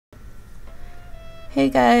Hey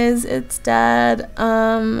guys, it's Dad.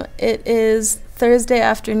 It is Thursday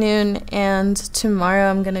afternoon and tomorrow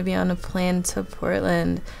I'm going to be on a plane to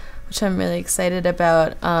Portland, which I'm really excited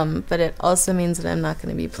about, but it also means that I'm not going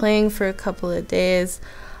to be playing for a couple of days.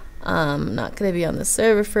 I'm not going to be on the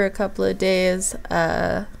server for a couple of days.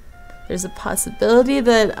 There's a possibility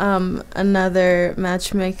that another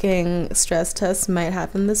matchmaking stress test might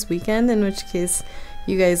happen this weekend, in which case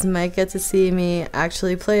you guys might get to see me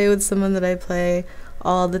actually play with someone that I play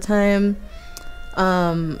all the time,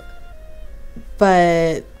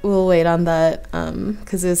 but we'll wait on that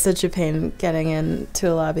because it was such a pain getting into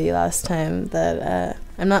a lobby last time that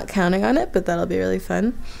I'm not counting on it, but that'll be really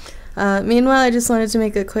fun. Meanwhile, I just wanted to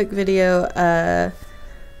make a quick video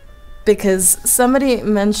because somebody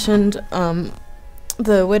mentioned the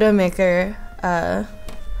Widowmaker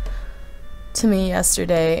to me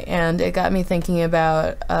yesterday, and it got me thinking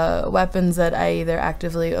about weapons that I either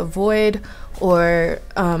actively avoid or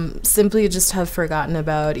simply just have forgotten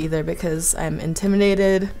about, either because I'm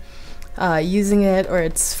intimidated using it or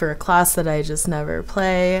it's for a class that I just never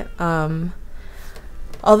play.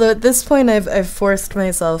 Although at this point I've forced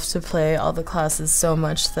myself to play all the classes so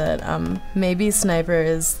much that maybe Sniper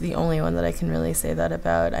is the only one that I can really say that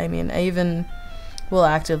about. I mean, I even will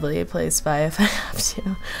actively play Spy if I have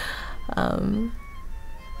to.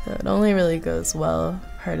 So it only really goes well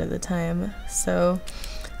part of the time. So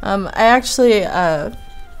I actually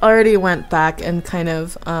already went back and kind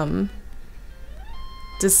of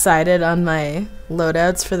decided on my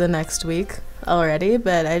loadouts for the next week already,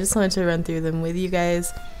 but I just wanted to run through them with you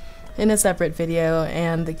guys in a separate video,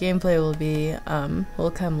 and the gameplay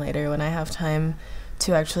will come later when I have time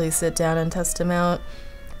to actually sit down and test them out.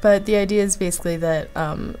 But the idea is basically that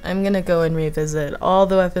I'm going to go and revisit all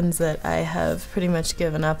the weapons that I have pretty much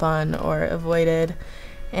given up on or avoided,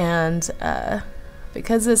 and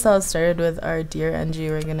because this all started with our dear NG,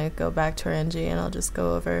 we're going to go back to our NG and I'll just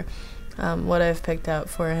go over what I've picked out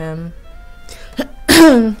for him.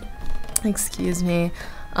 Excuse me.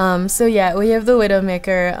 So yeah, we have the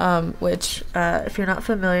Widowmaker, which if you're not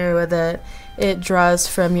familiar with it, it draws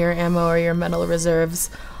from your ammo or your metal reserves.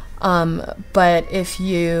 But if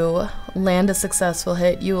you land a successful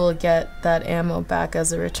hit, you will get that ammo back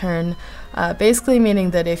as a return, basically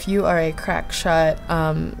meaning that if you are a crack shot,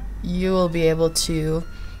 you will be able to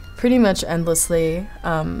pretty much endlessly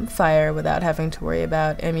fire without having to worry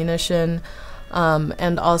about ammunition,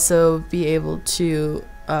 and also be able to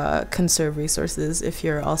conserve resources if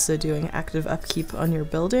you're also doing active upkeep on your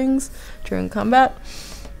buildings during combat.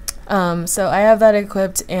 So I have that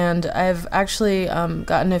equipped, and I've actually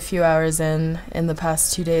gotten a few hours in the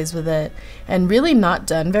past 2 days with it, and really not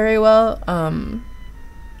done very well,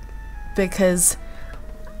 because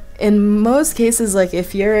in most cases, like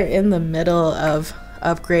if you're in the middle of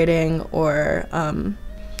upgrading or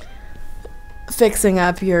fixing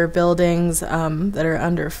up your buildings that are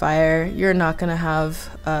under fire, you're not going to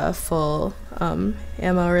have a full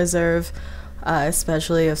ammo reserve,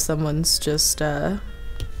 especially if someone's just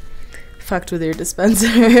fucked with your dispenser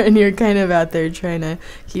and you're kind of out there trying to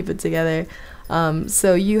keep it together.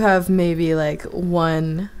 So you have maybe like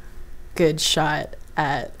one good shot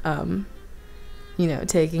at you know,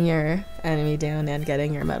 taking your enemy down and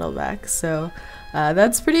getting your metal back. So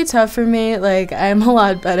that's pretty tough for me. Like, I'm a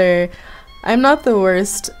lot better. I'm not the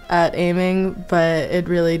worst at aiming, but it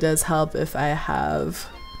really does help if I have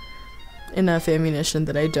enough ammunition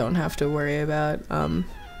that I don't have to worry about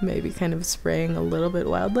maybe kind of spraying a little bit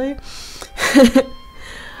wildly.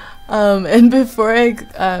 And before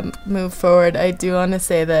I move forward, I do want to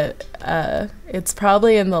say that it's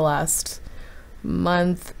probably in the last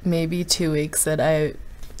month, maybe 2 weeks, that I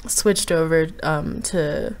switched over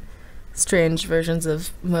to strange versions of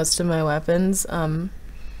most of my weapons.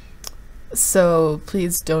 So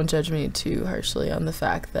please don't judge me too harshly on the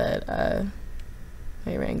fact that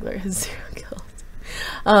my Wrangler has 0 kills.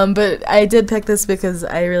 But I did pick this because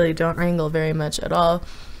I really don't wrangle very much at all.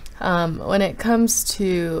 When it comes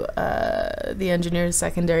to the engineer's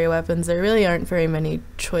secondary weapons, there really aren't very many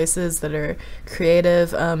choices that are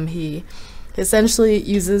creative. He essentially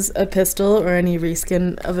uses a pistol or any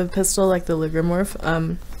reskin of a pistol like the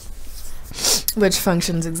Ligramorph, which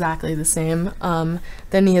functions exactly the same.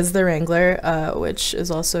 Then he has the Wrangler, which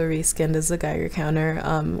is also reskinned as a Geiger counter,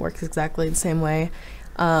 works exactly the same way.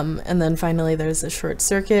 And then finally there's a Short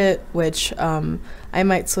Circuit, which I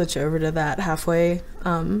might switch over to that halfway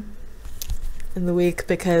in the week,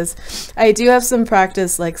 because I do have some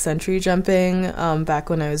practice like sentry jumping back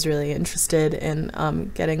when I was really interested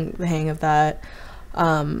in getting the hang of that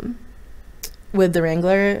with the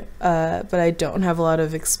Wrangler, but I don't have a lot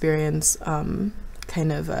of experience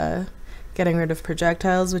kind of getting rid of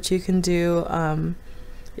projectiles, which you can do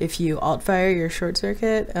if you alt fire your short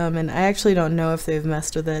circuit, and I actually don't know if they've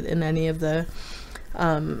messed with it in any of the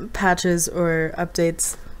patches or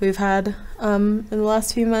updates we've had in the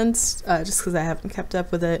last few months, just because I haven't kept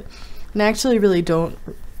up with it, and I actually really don't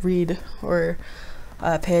read or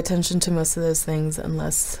pay attention to most of those things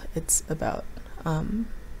unless it's about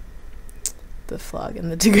the flog and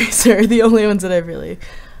the degreaser are the only ones that I've really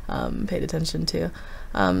paid attention to.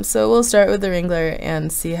 So we'll start with the Wrangler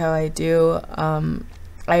and see how I do.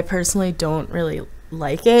 I personally don't really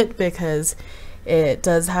like it because it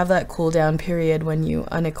does have that cooldown period when you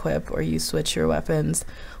unequip or you switch your weapons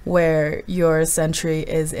where your sentry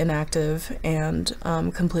is inactive and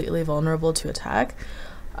completely vulnerable to attack.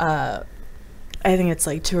 I think it's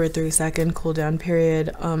like 2 or 3 second cooldown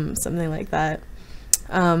period, something like that.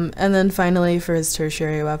 And then finally for his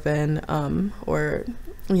tertiary weapon, or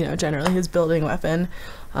generally his building weapon,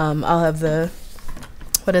 I'll have the,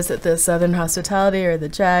 what is it, the Southern Hospitality or the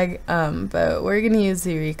Jag, but we're going to use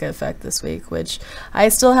the Eureka effect this week, which I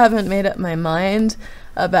still haven't made up my mind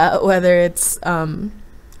about whether it's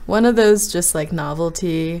one of those just like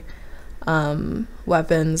novelty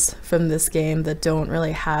weapons from this game that don't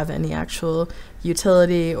really have any actual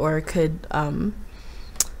utility or could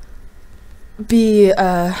be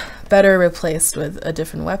better replaced with a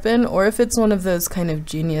different weapon, or if it's one of those kind of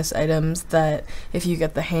genius items that if you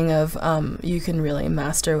get the hang of, you can really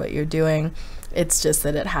master what you're doing. It's just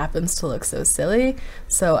that it happens to look so silly.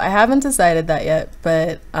 So I haven't decided that yet,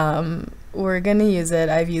 but we're gonna use it.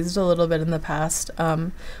 I've used a little bit in the past.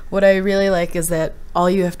 What I really like is that all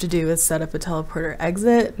you have to do is set up a teleporter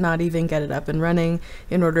exit, not even get it up and running,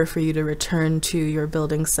 in order for you to return to your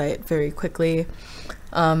building site very quickly.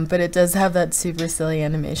 But it does have that super silly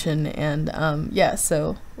animation, and yeah,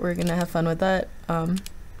 so we're gonna have fun with that.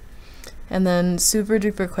 And then super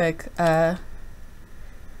duper quick, the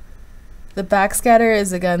backscatter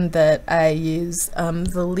is a gun that I use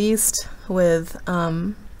the least with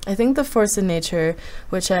I think the Force of Nature,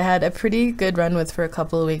 which I had a pretty good run with for a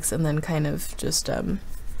couple of weeks and then kind of just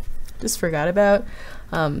forgot about.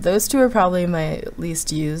 Those two are probably my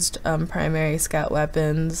least used primary scout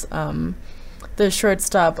weapons. The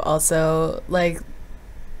shortstop also, like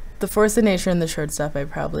the Force of Nature and the shortstop I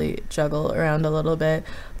probably juggle around a little bit,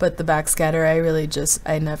 but the backscatter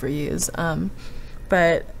I never use.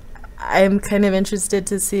 But I'm kind of interested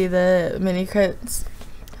to see the mini crits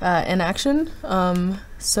in action,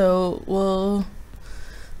 so we'll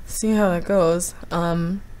see how it goes.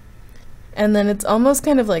 And then it's almost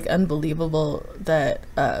kind of like unbelievable that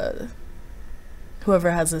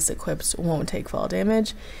whoever has this equipped won't take fall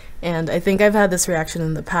damage, and I think I've had this reaction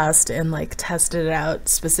in the past and like tested it out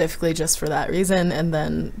specifically just for that reason and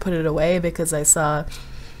then put it away because I saw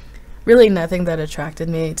really nothing that attracted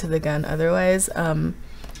me to the gun otherwise.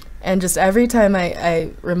 And just every time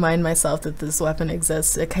I remind myself that this weapon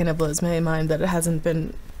exists, it kind of blows my mind that it hasn't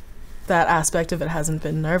been, that aspect of it hasn't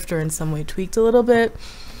been nerfed or in some way tweaked a little bit,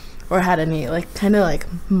 or had any like kind of like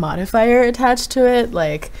modifier attached to it,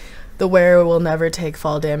 like the wearer will never take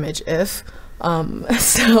fall damage if.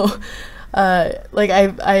 So like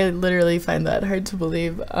I literally find that hard to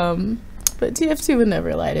believe. But TF2 would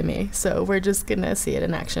never lie to me, so we're just gonna see it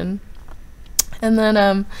in action. And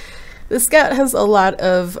then the Scout has a lot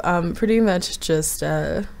of pretty much just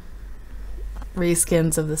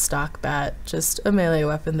reskins of the stock bat, just a melee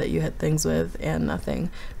weapon that you hit things with and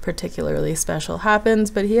nothing particularly special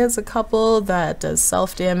happens, but he has a couple that does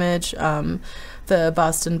self-damage, the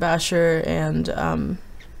Boston Basher and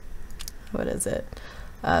what is it?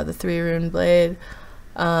 The 3-rune blade.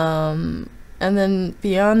 And then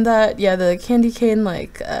beyond that, yeah, the candy cane,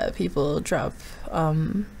 like people drop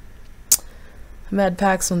med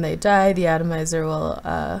packs when they die. The atomizer will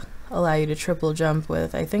allow you to triple jump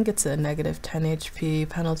with, I think it's a negative 10 HP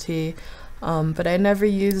penalty, but I never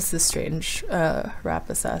use the strange Rap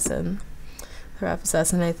Assassin. The Rap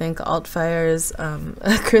Assassin, I think, alt fires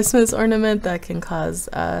a Christmas ornament that can cause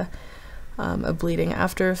a bleeding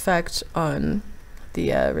after effect on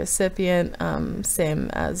the recipient, same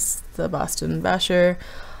as the Boston Basher.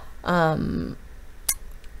 And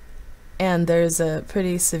there's a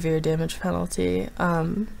pretty severe damage penalty,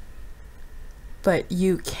 but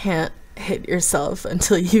you can't hit yourself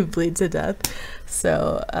until you bleed to death,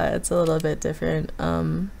 so it's a little bit different.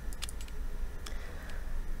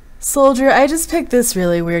 Soldier, I just picked this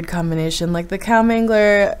really weird combination. Like the Cow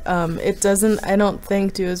Mangler, it doesn't, I don't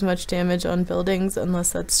think, do as much damage on buildings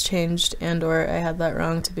unless that's changed and or I had that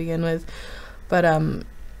wrong to begin with. But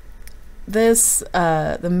this,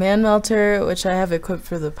 the Man Melter, which I have equipped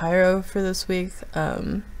for the Pyro for this week,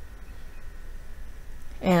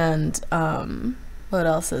 and what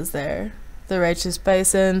else is there? The Righteous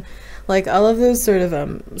Bison, like all of those sort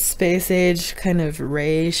of space age kind of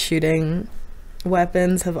ray shooting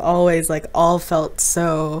weapons have always like all felt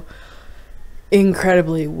so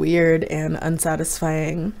incredibly weird and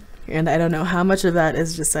unsatisfying. And I don't know how much of that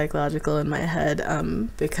is just psychological in my head,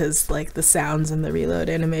 because like the sounds and the reload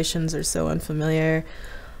animations are so unfamiliar.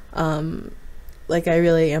 Like I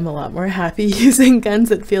really am a lot more happy using guns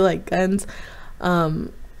that feel like guns.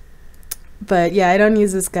 But yeah, I don't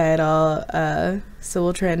use this guy at all, so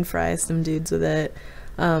we'll try and fry some dudes with it.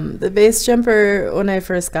 The base jumper, when I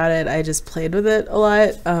first got it, I just played with it a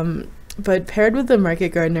lot, but paired with the Market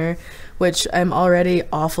Gardener, which I'm already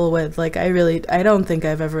awful with, like I don't think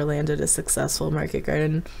I've ever landed a successful Market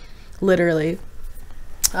Garden, literally.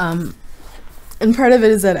 And part of it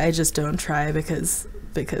is that I just don't try because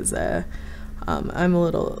I'm a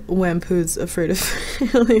little wimp who's afraid of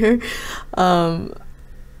failure.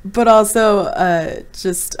 But also,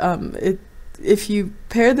 if you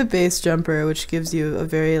pair the base jumper, which gives you a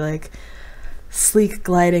very like sleek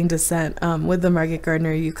gliding descent, with the Market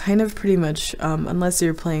Gardener, you kind of pretty much, unless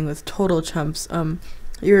you're playing with total chumps,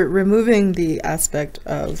 you're removing the aspect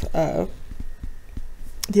of the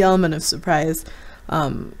element of surprise,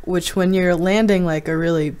 which when you're landing like a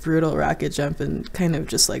really brutal rocket jump and kind of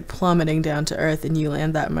just like plummeting down to earth and you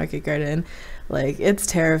land that Market Garden, like it's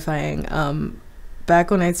terrifying.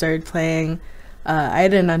 Back when I started playing, I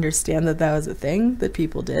didn't understand that that was a thing that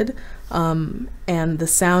people did, and the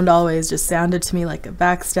sound always just sounded to me like a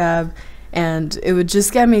backstab, and it would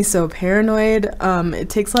just get me so paranoid. It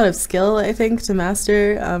takes a lot of skill, I think, to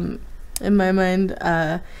master, in my mind,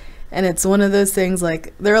 and it's one of those things,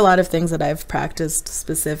 like there are a lot of things that I've practiced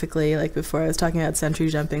specifically, like before I was talking about sentry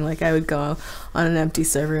jumping, like I would go on an empty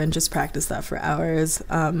server and just practice that for hours.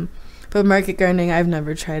 But Market Gardening, I've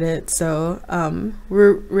never tried it, so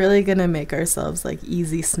we're really gonna make ourselves like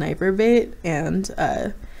easy sniper bait and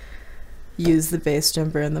use the base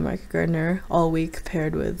jumper and the Market Gardener all week,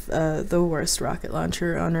 paired with the worst rocket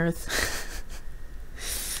launcher on Earth.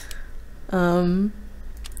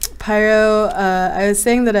 Pyro, I was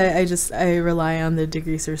saying that I rely on the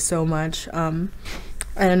degreaser so much. I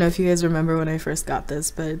don't know if you guys remember when I first got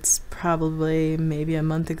this, but it's probably maybe a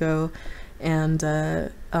month ago, and I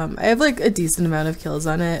have like a decent amount of kills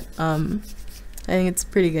on it. I think it's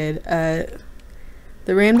pretty good.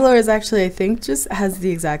 The Rainblower is actually, I think, just has the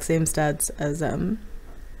exact same stats as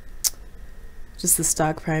just the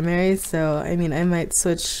stock primary, so I mean I might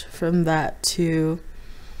switch from that to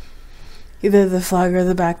either the Flog or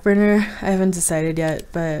the Backburner. I haven't decided yet,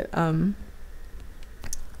 but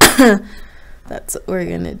that's what we're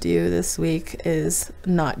gonna do this week, is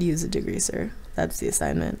not use a degreaser. That's the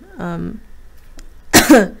assignment.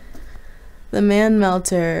 The Man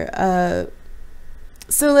Melter,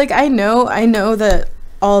 so like I know that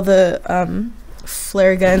all the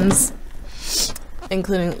flare guns,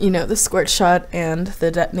 including, you know, the squirt shot and the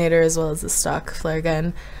detonator as well as the stock flare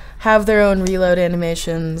gun, have their own reload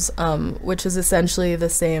animations, which is essentially the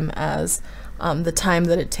same as the time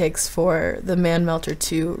that it takes for the Man Melter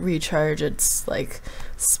to recharge its like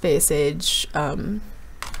space age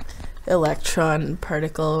electron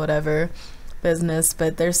particle whatever business.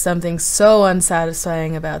 But there's something so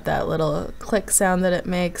unsatisfying about that little click sound that it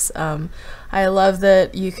makes. I love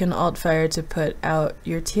that you can alt fire to put out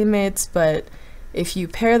your teammates, but if you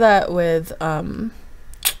pair that with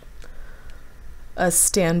a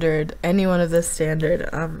standard, any one of the standard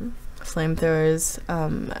flamethrowers,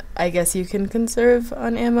 I guess you can conserve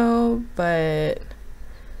on ammo, but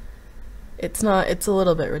it's a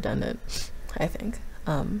little bit redundant, I think.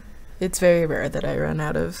 It's very rare that I run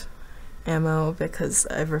out of ammo because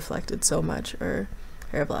I've reflected so much or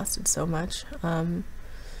air blasted so much.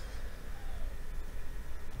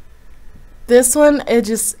 This one,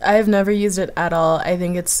 I've never used it at all. I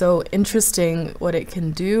think it's so interesting what it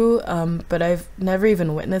can do, but I've never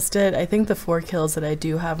even witnessed it. I think the 4 kills that I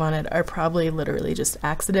do have on it are probably literally just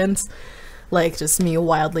accidents, like just me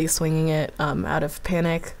wildly swinging it out of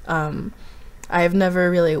panic. I've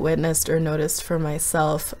never really witnessed or noticed for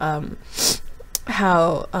myself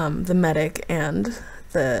how the medic and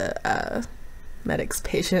the medic's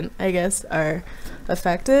patient, I guess, are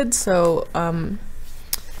affected. So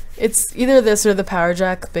it's either this or the power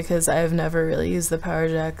jack, because I've never really used the power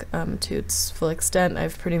jack to its full extent.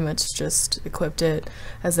 I've pretty much just equipped it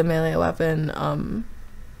as a melee weapon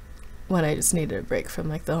when I just needed a break from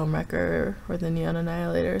like the Homewrecker or the Neon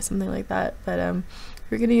Annihilator or something like that. But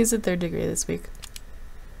we're gonna use it 3rd degree this week.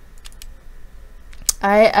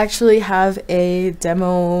 I actually have a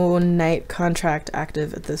demo night contract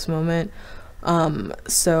active at this moment.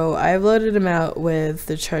 So I've loaded him out with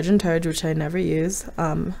the Charge and Targe, which I never use.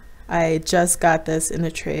 I just got this in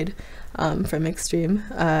a trade from Extreme.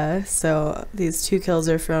 So these 2 kills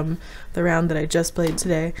are from the round that I just played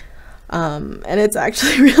today. And it's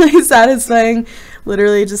actually really satisfying,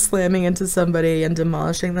 literally just slamming into somebody and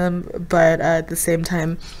demolishing them. But at the same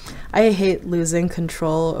time, I hate losing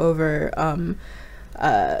control over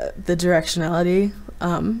the directionality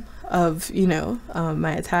of, you know,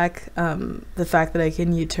 my attack. The fact that I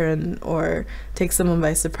can U-turn or take someone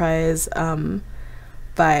by surprise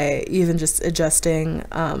by even just adjusting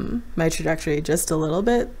my trajectory just a little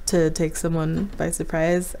bit to take someone by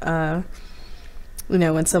surprise. You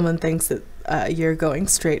know, when someone thinks that you're going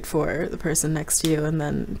straight for the person next to you, and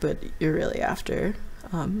then but you're really after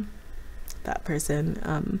that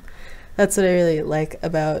person. That's what I really like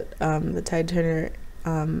about the Tide Turner.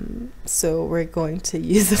 So we're going to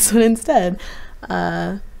use this one instead.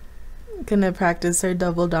 Gonna practice our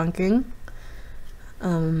double donking.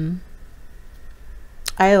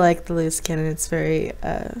 I like the loose cannon. It's very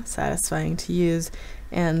satisfying to use,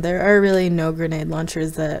 and there are really no grenade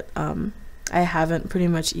launchers that I haven't pretty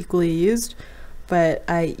much equally used, but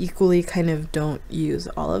I equally kind of don't use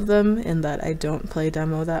all of them in that I don't play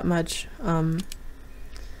demo that much.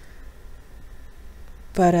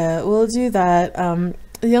 But we'll do that.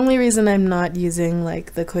 The only reason I'm not using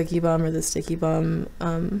like the Quickie Bomb or the Sticky Bomb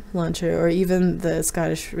launcher, or even the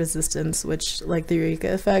Scottish Resistance, which, like the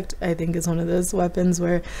Eureka effect, I think is one of those weapons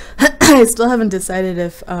where I still haven't decided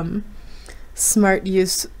if smart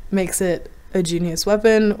use makes it a genius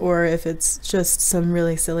weapon, or if it's just some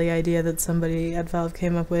really silly idea that somebody at Valve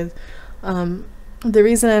came up with. The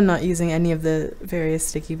reason I'm not using any of the various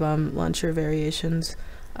Sticky Bomb launcher variations,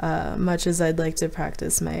 much as I'd like to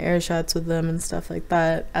practice my air shots with them and stuff like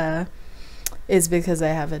that, is because I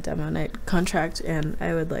have a demo night contract and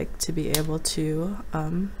I would like to be able to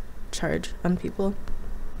charge on people.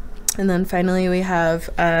 And then finally we have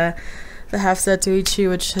the half set Tuichi,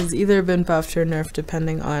 which has either been buffed or nerfed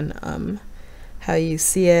depending on how you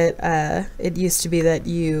see it. It used to be that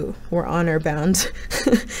you were honor bound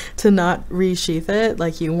to not resheath it,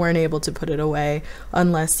 like you weren't able to put it away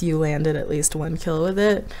unless you landed at least 1 kill with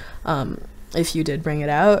it, if you did bring it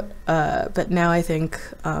out. But now I think,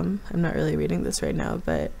 I'm not really reading this right now,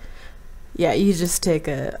 but yeah, you just take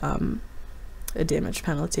a damage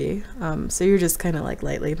penalty. So you're just kind of like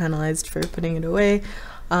lightly penalized for putting it away.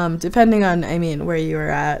 Depending on, I mean, where you were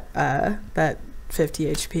at, that 50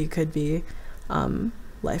 HP could be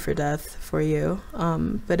life or death for you,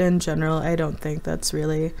 but in general I don't think that's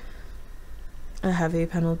really a heavy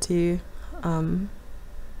penalty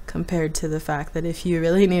compared to the fact that if you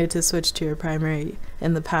really needed to switch to your primary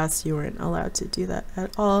in the past, you weren't allowed to do that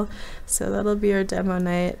at all. So that'll be our demo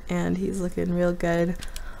night, and he's looking real good.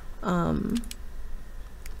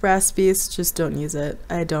 Brass Beast, just don't use it.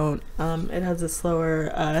 I don't. It has a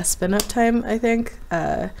slower spin up time, I think.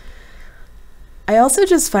 I also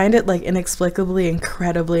just find it like inexplicably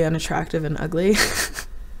incredibly unattractive and ugly,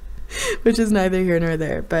 which is neither here nor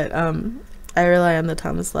there, but I rely on the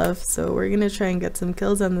Thomas Love, so we're gonna try and get some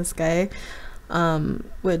kills on this guy,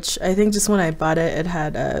 which I think just when I bought it, it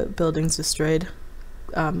had buildings destroyed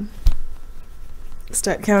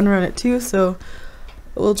stat counter on it too, so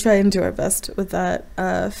we'll try and do our best with that.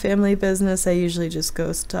 Family business, I usually just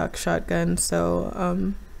go stock shotgun,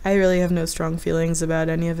 so I really have no strong feelings about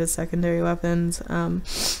any of his secondary weapons.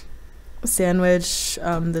 Sandwich,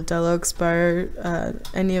 the Deluxe bar,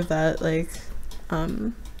 any of that, like, I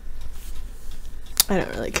don't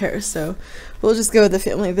really care, so we'll just go with the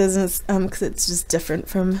family business, because it's just different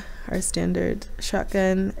from our standard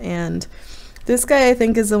shotgun. And this guy, I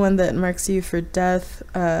think, is the one that marks you for death,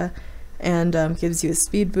 and gives you a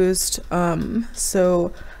speed boost,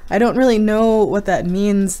 so I don't really know what that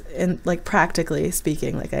means in, like, practically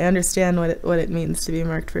speaking. Like, I understand what it means to be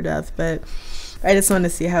marked for death, but I just want to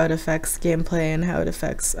see how it affects gameplay and how it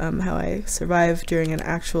affects how I survive during an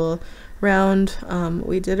actual round.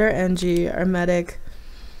 We did our NG, our medic.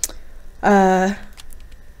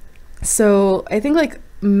 So I think like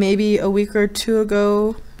maybe a week or 2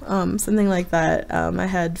 ago, something like that, I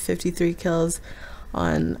had 53 kills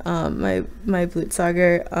on my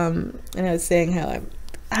Blutsauger, and I was saying how I'm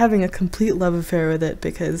having a complete love affair with it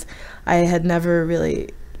because I had never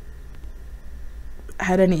really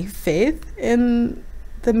had any faith in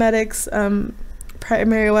the medic's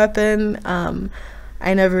primary weapon.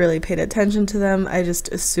 I never really paid attention to them. I just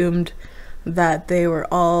assumed that they were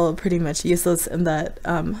all pretty much useless and that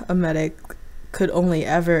a medic could only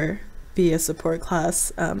ever be a support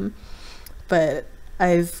class. But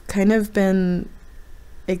I've kind of been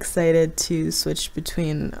excited to switch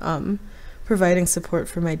between providing support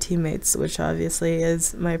for my teammates, which obviously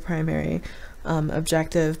is my primary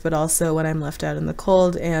objective, but also when I'm left out in the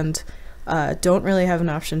cold and don't really have an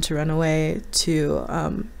option to run away,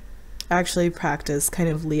 to actually practice kind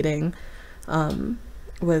of leading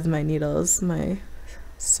with my needles, my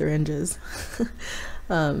syringes,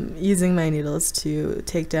 using my needles to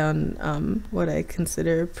take down what I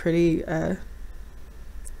consider pretty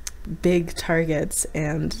big targets,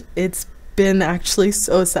 and it's been actually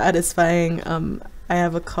so satisfying. I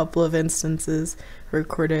have a couple of instances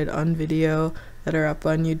recorded on video that are up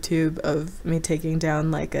on YouTube of me taking down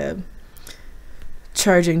like a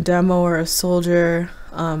charging demo or a soldier,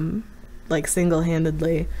 like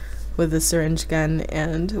single-handedly with a syringe gun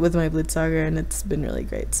and with my Blutsager, and it's been really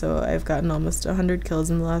great. So I've gotten almost 100 kills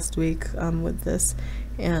in the last week with this,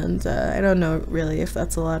 and I don't know really if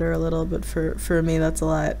that's a lot or a little, but for me that's a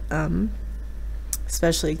lot,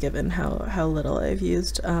 especially given how little I've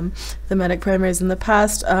used the medic primaries in the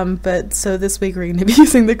past. But so this week we're going to be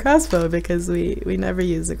using the crossbow, because we never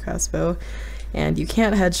use the crossbow and you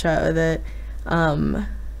can't headshot with it,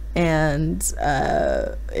 and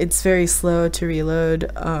it's very slow to reload.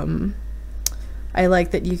 I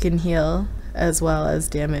like that you can heal as well as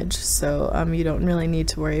damage, so you don't really need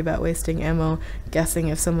to worry about wasting ammo guessing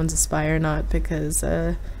if someone's a spy or not, because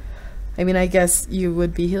I mean, I guess you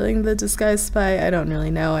would be healing the disguised spy. I don't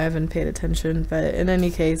really know, I haven't paid attention, but in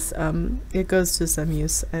any case, it goes to some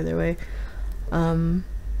use either way.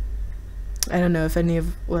 I don't know if any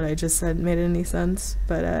of what I just said made any sense,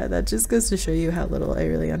 but that just goes to show you how little I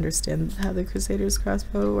really understand how the Crusader's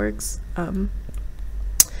crossbow works.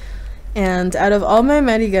 And out of all my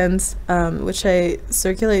mediguns, which I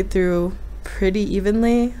circulate through pretty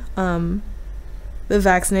evenly, the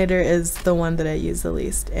Vaccinator is the one that I use the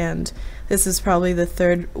least, and this is probably the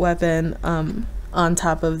third weapon on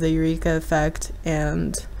top of the Eureka effect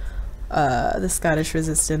and the Scottish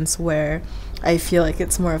Resistance, where I feel like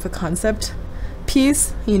it's more of a concept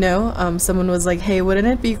piece, you know? Someone was like, hey, wouldn't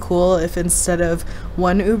it be cool if instead of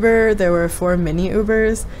one Uber there were 4 mini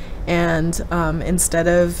Ubers, and instead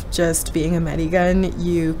of just being a medigun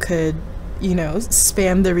you could, you know,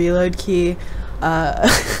 spam the reload key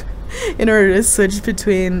in order to switch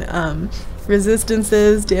between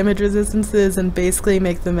resistances, damage resistances, and basically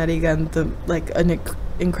make the medigun an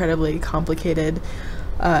incredibly complicated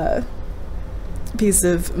piece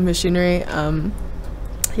of machinery.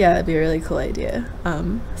 Yeah, that'd be a really cool idea,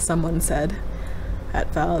 someone said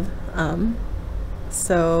at Valve.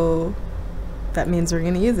 So that means we're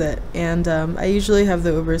gonna use it, and I usually have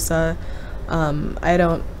the Uber saw. I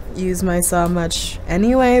don't use my saw much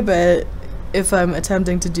anyway, but if I'm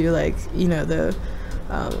attempting to do, like, you know, the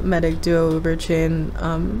medic duo Uber chain,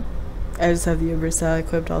 I just have the Uber saw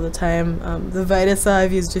equipped all the time. The Vita saw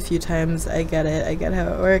I've used a few times. I get it, I get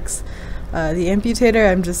how it works. The amputator,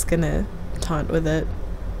 I'm just gonna taunt with it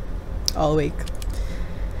all week.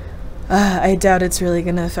 I doubt it's really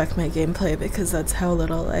gonna affect my gameplay because that's how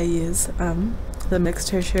little I use the mixed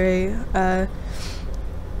tertiary.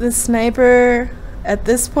 The sniper, at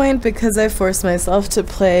this point, because I forced myself to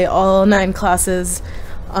play all 9 classes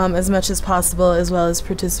as much as possible, as well as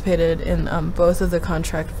participated in both of the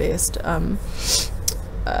contract-based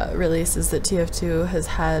releases that TF2 has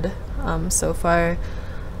had so far,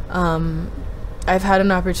 I've had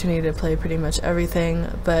an opportunity to play pretty much everything,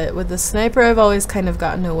 but with the sniper I've always kind of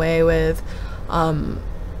gotten away with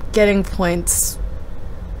getting points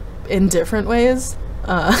in different ways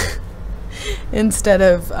instead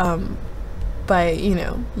of by, you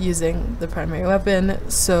know, using the primary weapon.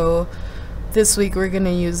 So this week we're going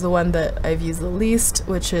to use the one that I've used the least,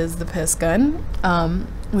 which is the piss gun,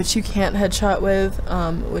 which you can't headshot with,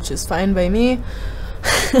 which is fine by me.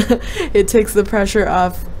 It takes the pressure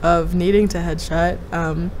off of needing to headshot.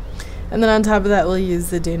 And then on top of that we'll use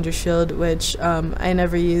the danger shield, which I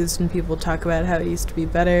never used, and people talk about how it used to be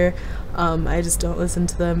better. I just don't listen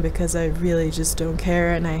to them because I really just don't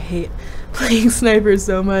care, and I hate playing sniper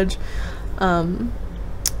so much.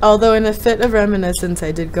 Although in a fit of reminiscence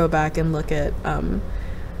I did go back and look at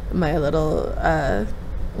my little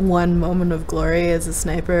one moment of glory as a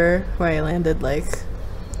sniper, where I landed like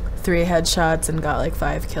 3 headshots and got like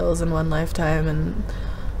 5 kills in one lifetime and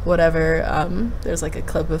whatever. There's like a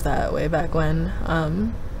clip of that way back when,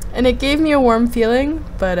 and it gave me a warm feeling,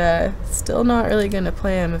 but still not really gonna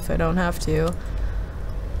play him if I don't have to.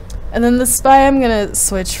 And then the spy, I'm gonna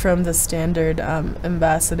switch from the standard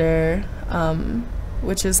ambassador,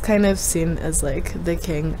 which is kind of seen as like the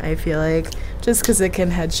king, I feel like, just because it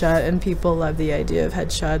can headshot and people love the idea of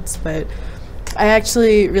headshots. But I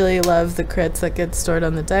actually really love the crits that get stored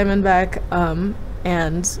on the Diamondback,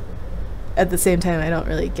 and at the same time, I don't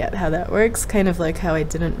really get how that works, kind of like how I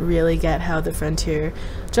didn't really get how the Frontier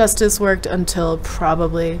Justice worked until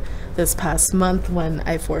probably this past month when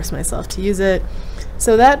I forced myself to use it.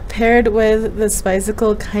 So that paired with this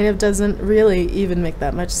bicycle kind of doesn't really even make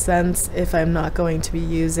that much sense if I'm not going to be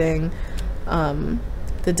using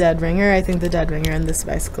the Dead Ringer. I think the Dead Ringer and this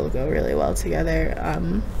bicycle go really well together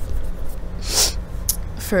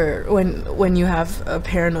for when you have a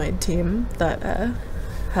paranoid team that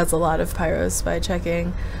has a lot of pyros spy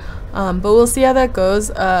checking. But we'll see how that goes.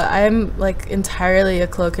 I'm like entirely a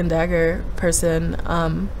cloak and dagger person,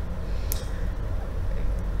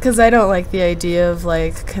 because I don't like the idea of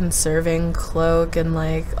like conserving cloak and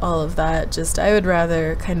like all of that. Just I would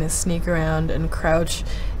rather kind of sneak around and crouch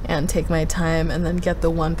and take my time and then get the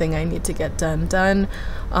one thing I need to get done.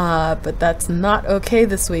 But that's not okay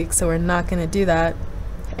this week, so we're not going to do that.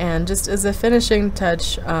 And just as a finishing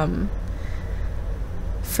touch,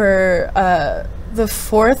 for the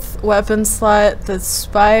 4th weapon slot, the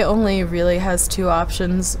spy only really has 2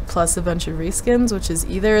 options plus a bunch of reskins, which is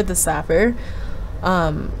either the sapper,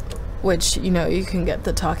 which, you know, you can get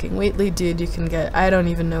the talking Wheatley dude, you can get, I don't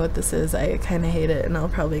even know what this is, I kind of hate it and I'll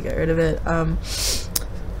probably get rid of it.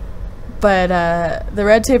 But the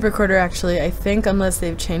red tape recorder actually, I think, unless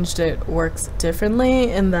they've changed it, works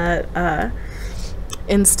differently in that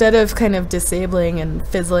instead of kind of disabling and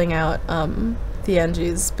fizzling out the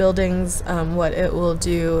NG's buildings, what it will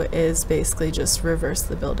do is basically just reverse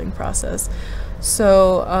the building process.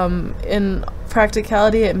 So in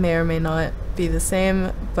practicality, it may or may not be the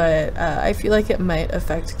same, but I feel like it might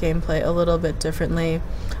affect gameplay a little bit differently.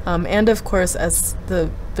 And of course, as the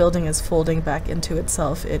building is folding back into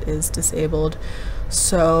itself, it is disabled.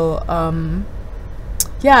 So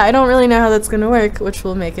yeah, I don't really know how that's going to work, which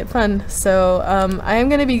will make it fun. So I am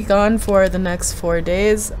going to be gone for the next 4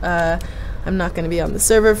 days. I'm not going to be on the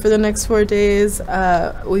server for the next 4 days.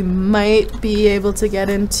 We might be able to get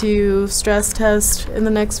into stress test in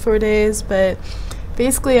the next 4 days, but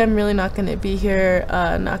basically I'm really not going to be here,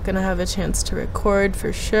 not going to have a chance to record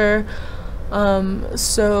for sure.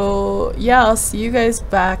 So yeah, I'll see you guys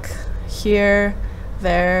back here,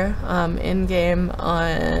 there, in-game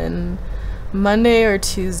on Monday or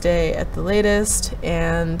Tuesday at the latest,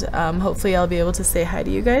 and hopefully I'll be able to say hi to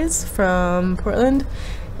you guys from Portland.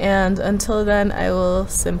 And until then, I will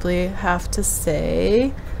simply have to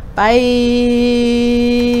say bye.